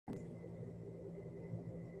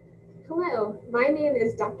Hello, my name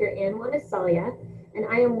is Dr. Ann Wanasalia, and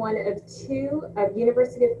I am one of two of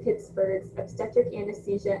University of Pittsburgh's Obstetric,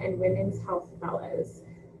 Anesthesia, and Women's Health Fellows.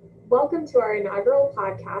 Welcome to our inaugural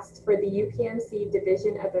podcast for the UPMC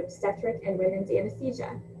Division of Obstetric and Women's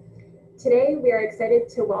Anesthesia. Today, we are excited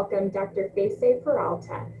to welcome Dr. Feyse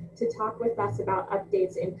Peralta to talk with us about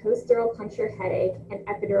updates in post-dural puncture headache and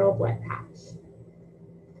epidural blood patch.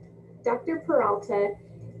 Dr. Peralta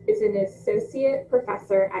is an associate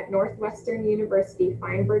professor at Northwestern University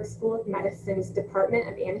Feinberg School of Medicine's Department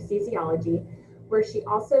of Anesthesiology, where she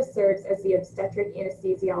also serves as the Obstetric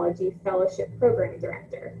Anesthesiology Fellowship Program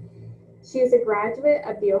Director. She is a graduate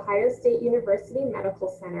of The Ohio State University Medical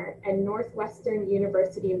Center and Northwestern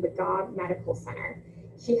University McGaw Medical Center.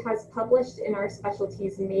 She has published in our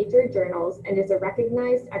specialty's major journals and is a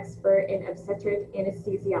recognized expert in obstetric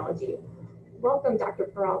anesthesiology. Welcome, Dr.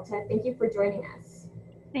 Peralta. Thank you for joining us.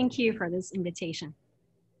 Thank you for this invitation.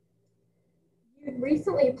 You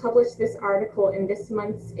recently published this article in this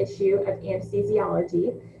month's issue of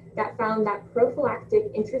Anesthesiology that found that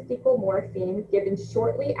prophylactic intrathecal morphine given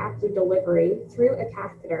shortly after delivery through a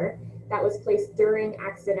catheter that was placed during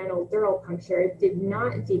accidental dural puncture did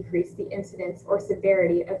not decrease the incidence or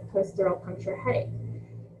severity of post-dural puncture headache.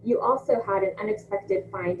 You also had an unexpected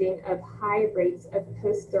finding of high rates of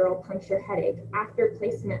post-dural puncture headache after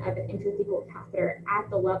placement of an intrathecal catheter at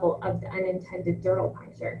the level of the unintended dural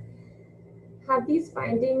puncture. Have these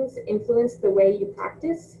findings influenced the way you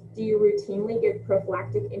practice? Do you routinely give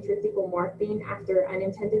prophylactic intrathecal morphine after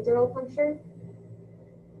unintended dural puncture?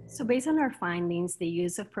 So based on our findings, the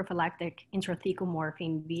use of prophylactic intrathecal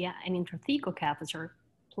morphine via an intrathecal catheter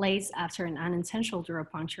placed after an unintentional dural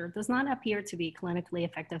puncture does not appear to be a clinically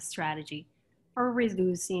effective strategy for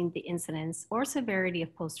reducing the incidence or severity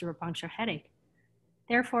of post-dural puncture headache.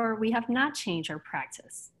 Therefore, we have not changed our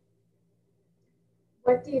practice.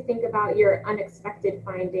 What do you think about your unexpected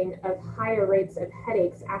finding of higher rates of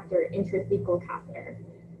headaches after intrathecal catheter?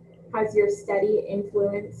 Has your study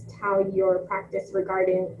influenced how your practice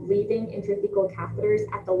regarding leaving intrathecal catheters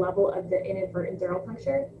at the level of the inadvertent dural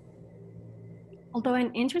puncture? Although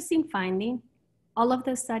an interesting finding, all of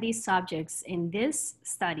the study subjects in this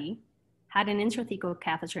study had an intrathecal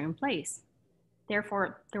catheter in place.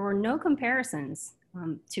 Therefore, there were no comparisons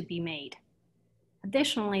to be made.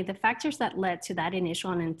 Additionally, the factors that led to that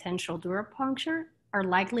initial unintentional dural puncture are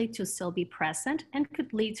likely to still be present and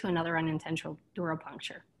could lead to another unintentional dural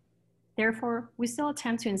puncture. Therefore, we still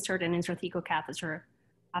attempt to insert an intrathecal catheter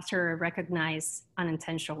after a recognized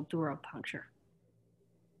unintentional dural puncture.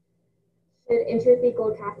 Should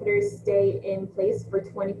intrathecal catheters stay in place for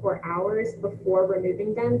 24 hours before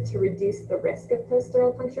removing them to reduce the risk of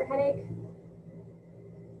post-dural puncture headache?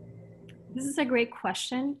 This is a great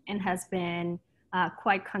question and has been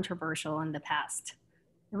quite controversial in the past.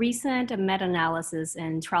 Recent meta-analysis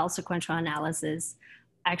and trial sequential analysis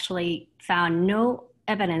actually found no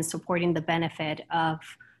evidence supporting the benefit of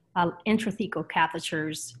intrathecal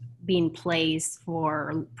catheters being placed for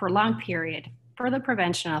a prolonged period for the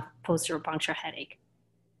prevention of post-dural puncture headache.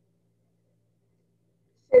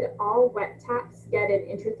 Should all wet taps get an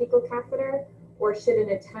intrathecal catheter, or should an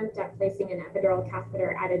attempt at placing an epidural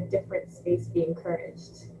catheter at a different space be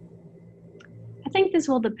encouraged? I think this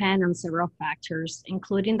will depend on several factors,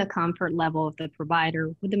 including the comfort level of the provider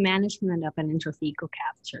with the management of an intrathecal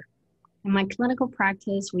catheter. In my clinical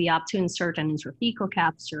practice, we opt to insert an intrathecal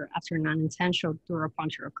catheter after an unintentional dural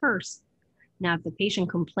puncture occurs. Now, if the patient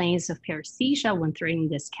complains of paresthesia when threading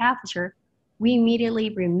this catheter, we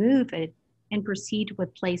immediately remove it and proceed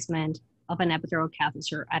with placement of an epidural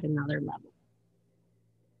catheter at another level.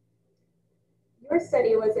 Your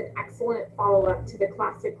study was an excellent follow-up to the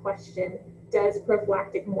classic question, does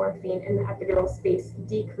prophylactic morphine in the epidural space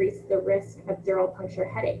decrease the risk of dural puncture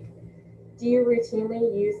headache? Do you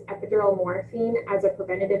routinely use epidural morphine as a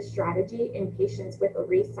preventative strategy in patients with a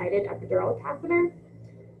re-sited epidural catheter?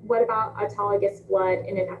 What about autologous blood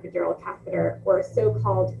in an epidural catheter or a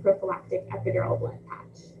so-called prophylactic epidural blood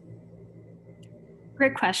patch?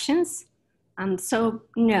 Great questions. So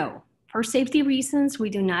no, for safety reasons, we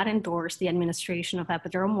do not endorse the administration of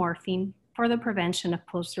epidural morphine for the prevention of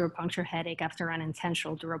post-dural puncture headache after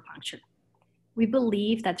unintentional dural puncture. We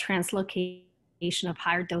believe that translocation of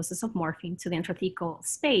higher doses of morphine to the intrathecal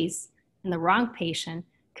space in the wrong patient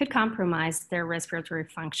could compromise their respiratory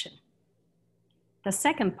function. The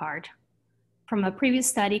second part, from a previous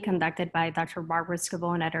study conducted by Dr. Barbara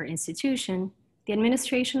Scavone at our institution, the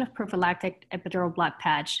administration of prophylactic epidural blood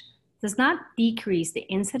patch does not decrease the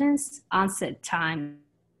incidence, onset time,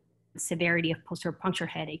 severity of post-dural puncture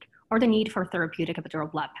headache, or the need for therapeutic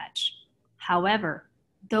epidural blood patch. However,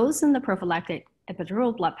 those in the prophylactic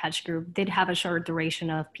epidural blood patch group did have a short duration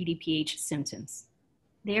of PDPH symptoms.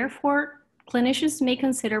 Therefore, clinicians may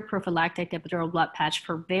consider prophylactic epidural blood patch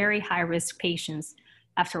for very high-risk patients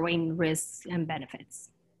after weighing risks and benefits.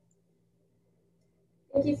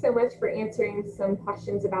 Thank you so much for answering some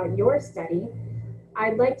questions about your study.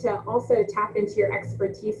 I'd like to also tap into your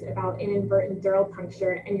expertise about inadvertent dural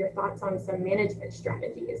puncture and your thoughts on some management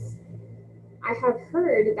strategies. I have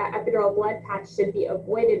heard that epidural blood patch should be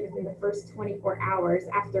avoided within the first 24 hours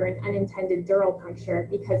after an unintended dural puncture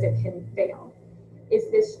because it can fail. Is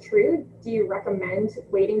this true? Do you recommend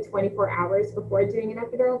waiting 24 hours before doing an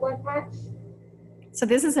epidural blood patch? So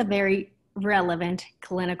this is a very relevant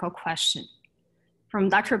clinical question. From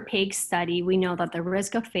Dr. Pake's study, we know that the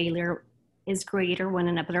risk of failure is greater when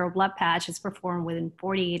an epidural blood patch is performed within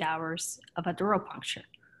 48 hours of a dural puncture.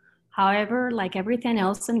 However, like everything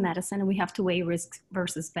else in medicine, we have to weigh risk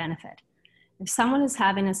versus benefit. If someone is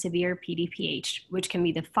having a severe PDPH, which can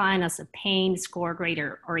be defined as a pain score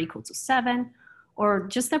greater or equal to 7, or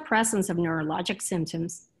just the presence of neurologic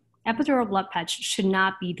symptoms, epidural blood patch should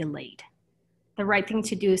not be delayed. The right thing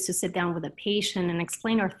to do is to sit down with the patient and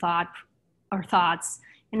explain our thoughts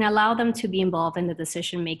and allow them to be involved in the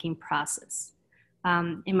decision-making process.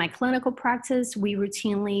 In my clinical practice, we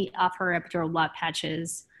routinely offer epidural blood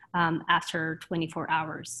patches after 24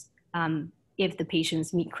 hours if the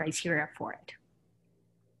patients meet criteria for it.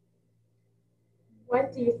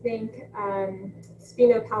 What do you think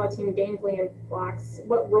sphenopalatine ganglion blocks,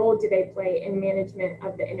 what role do they play in management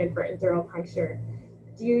of the inadvertent dural puncture?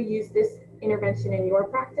 Do you use this intervention in your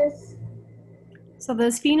practice? So the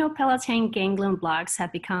sphenopalatine ganglion blocks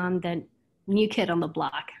have become the new kid on the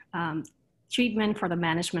block, treatment for the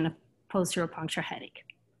management of post-dural puncture headache.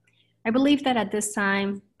 I believe that at this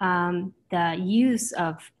time, the use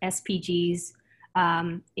of SPGs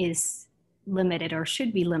is limited or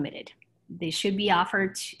should be limited. They should be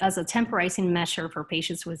offered as a temporizing measure for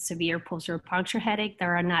patients with severe post-dural puncture headache that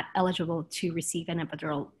are not eligible to receive an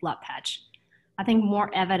epidural blood patch. I think more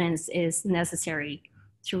evidence is necessary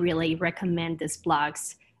to really recommend these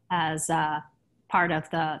blocks as part of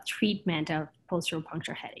the treatment of post-dural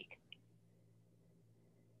puncture headache.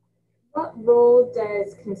 What role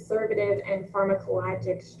does conservative and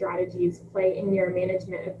pharmacologic strategies play in your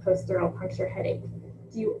management of post-dural puncture headache?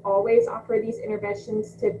 Do you always offer these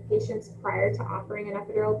interventions to patients prior to offering an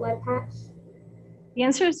epidural blood patch? The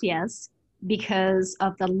answer is yes, because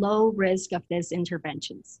of the low risk of these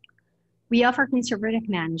interventions. We offer conservative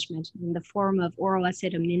management in the form of oral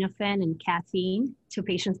acetaminophen and caffeine to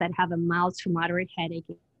patients that have a mild to moderate headache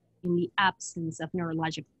in the absence of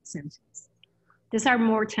neurologic symptoms. These are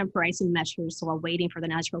more temporizing measures while waiting for the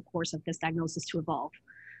natural course of this diagnosis to evolve,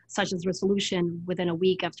 such as resolution within a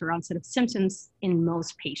week after onset of symptoms in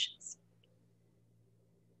most patients.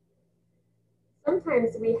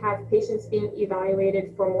 Sometimes we have patients being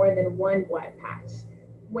evaluated for more than one blood patch.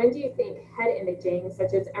 When do you think head imaging,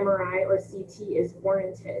 such as MRI or CT, is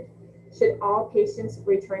warranted? Should all patients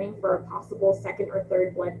returning for a possible second or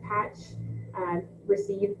third blood patch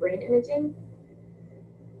receive brain imaging?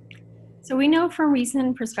 So we know from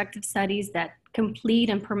recent prospective studies that complete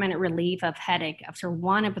and permanent relief of headache after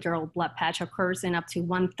one epidural blood patch occurs in up to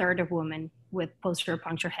 1/3 of women with post-dural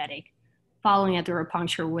puncture headache following a dural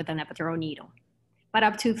puncture with an epidural needle. But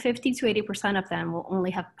up to 50 to 80% of them will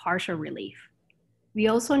only have partial relief. We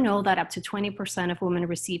also know that up to 20% of women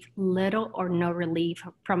receive little or no relief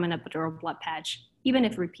from an epidural blood patch, even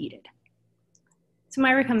if repeated. So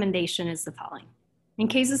my recommendation is the following. In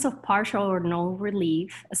cases of partial or no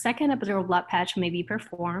relief, a second epidural blood patch may be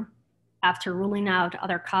performed after ruling out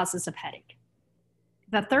other causes of headache.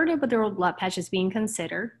 If a third epidural blood patch is being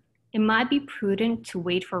considered, it might be prudent to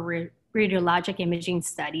wait for radiologic imaging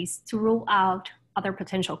studies to rule out other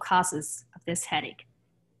potential causes of this headache.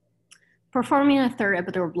 Performing a third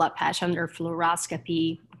epidural blood patch under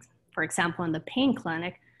fluoroscopy, for example, in the pain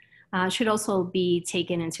clinic, should also be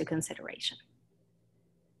taken into consideration.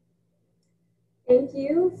 Thank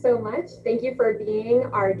you so much. Thank you for being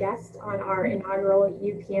our guest on our inaugural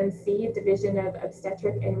UPMC Division of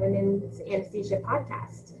Obstetric and Women's Anesthesia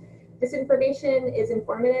podcast. This information is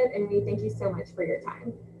informative, and we thank you so much for your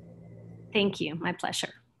time. Thank you. My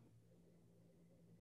pleasure.